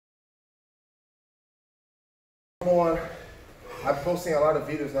Number one, I'm posting a lot of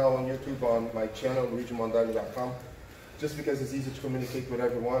videos now on YouTube on my channel, LuigiMondelli.com, just because it's easy to communicate with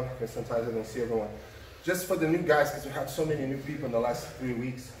everyone, and sometimes I don't see everyone. Just for the new guys, because we had so many new people in the last 3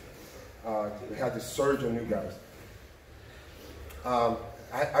 weeks, we had this surge of new guys.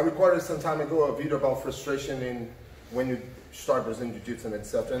 I recorded some time ago a video about frustration in when you start Brazilian Jiu-Jitsu and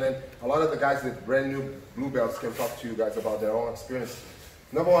etc. And then a lot of the guys with brand new blue belts can talk to you guys about their own experience.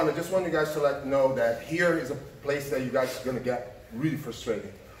 Number one, I just want you guys to know that here is a place that you guys are going to get really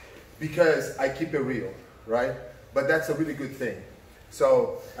frustrated because I keep it real, right? But that's a really good thing.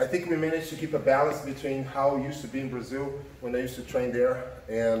 So I think we managed to keep a balance between how it used to be in Brazil when I used to train there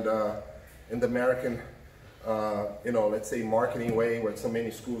and in the American, you know, let's say marketing way where so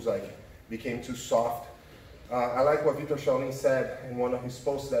many schools like became too soft. I like what Victor Shaolin said in one of his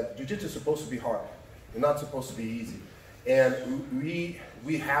posts that Jiu-Jitsu is supposed to be hard. It's not supposed to be easy. And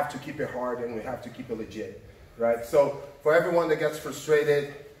we have to keep it hard and we have to keep it legit, right? So for everyone that gets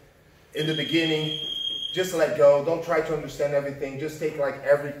frustrated in the beginning, just let go. Don't try to understand everything. Just take like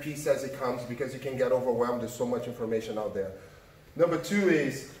every piece as it comes because you can get overwhelmed. There's so much information out there. Number two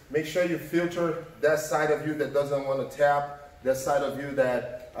is make sure you filter that side of you that doesn't want to tap, that side of you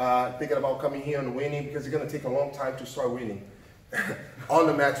that thinking about coming here and winning because it's going to take a long time to start winning. On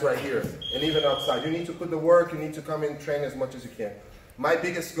the mats right here and even outside. You need to put the work, you need to come and train as much as you can. My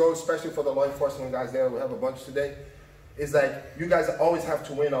biggest goal, especially for the law enforcement guys there, we have a bunch today, is that you guys always have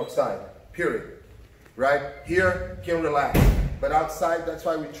to win outside, period. Right? Here, you can relax. But outside, that's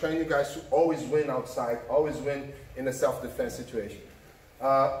why we train you guys to always win outside, always win in a self-defense situation.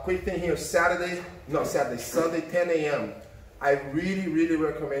 Quick thing here, Sunday, 10 a.m. I really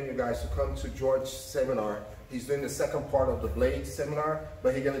recommend you guys to come to George's seminar. He's doing the second part of the Blade seminar,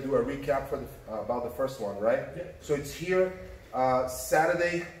 but he's going to do a recap for the, about the first one, right? Yeah. So it's here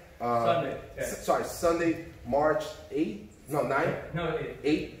Sunday, March 8th, no, 9th? No,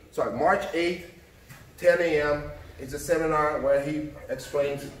 8th. Sorry, March 8th, 10 a.m. It's a seminar where he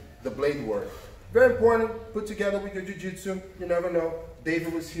explains the blade work. Very important, put together with your jiu-jitsu, you never know.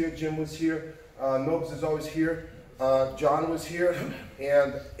 David was here, Jim was here, Nobes is always here. John was here,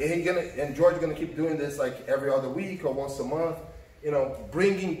 and George is gonna keep doing this like every other week or once a month, you know,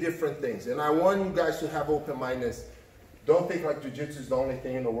 bringing different things. And I want you guys to have open-mindedness. Don't think like jiu-jitsu is the only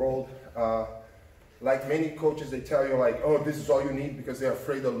thing in the world. Like many coaches, they tell you like, oh, this is all you need because they're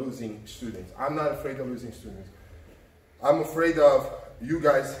afraid of losing students. I'm not afraid of losing students. I'm afraid of you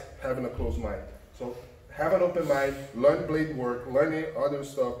guys having a closed mind. So have an open mind, learn blade work, learn other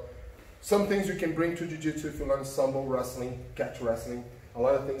stuff. Some things you can bring to jiu-jitsu if you learn sambo wrestling, catch wrestling. A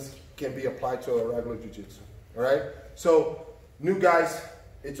lot of things can be applied to a regular jiu-jitsu, all right? So, new guys,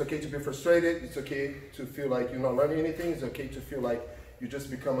 it's okay to be frustrated. It's okay to feel like you're not learning anything. It's okay to feel like you just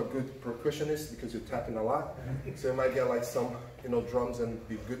become a good percussionist because you're tapping a lot. So you might get like some, you know, drums and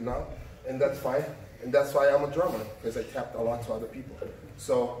be good now, and that's fine. And that's why I'm a drummer, because I tapped a lot to other people.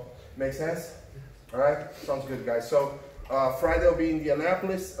 So, make sense? All right? Sounds good, guys. So, Friday I'll be in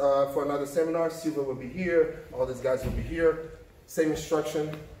Indianapolis for another seminar. Silva will be here. All these guys will be here. Same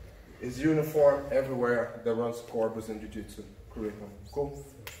instruction. Is uniform everywhere that runs core Brazilian Jiu-Jitsu curriculum. Cool?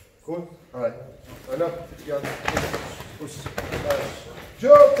 Cool? All right. Enough.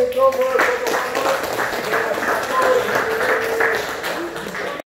 Joe, take over.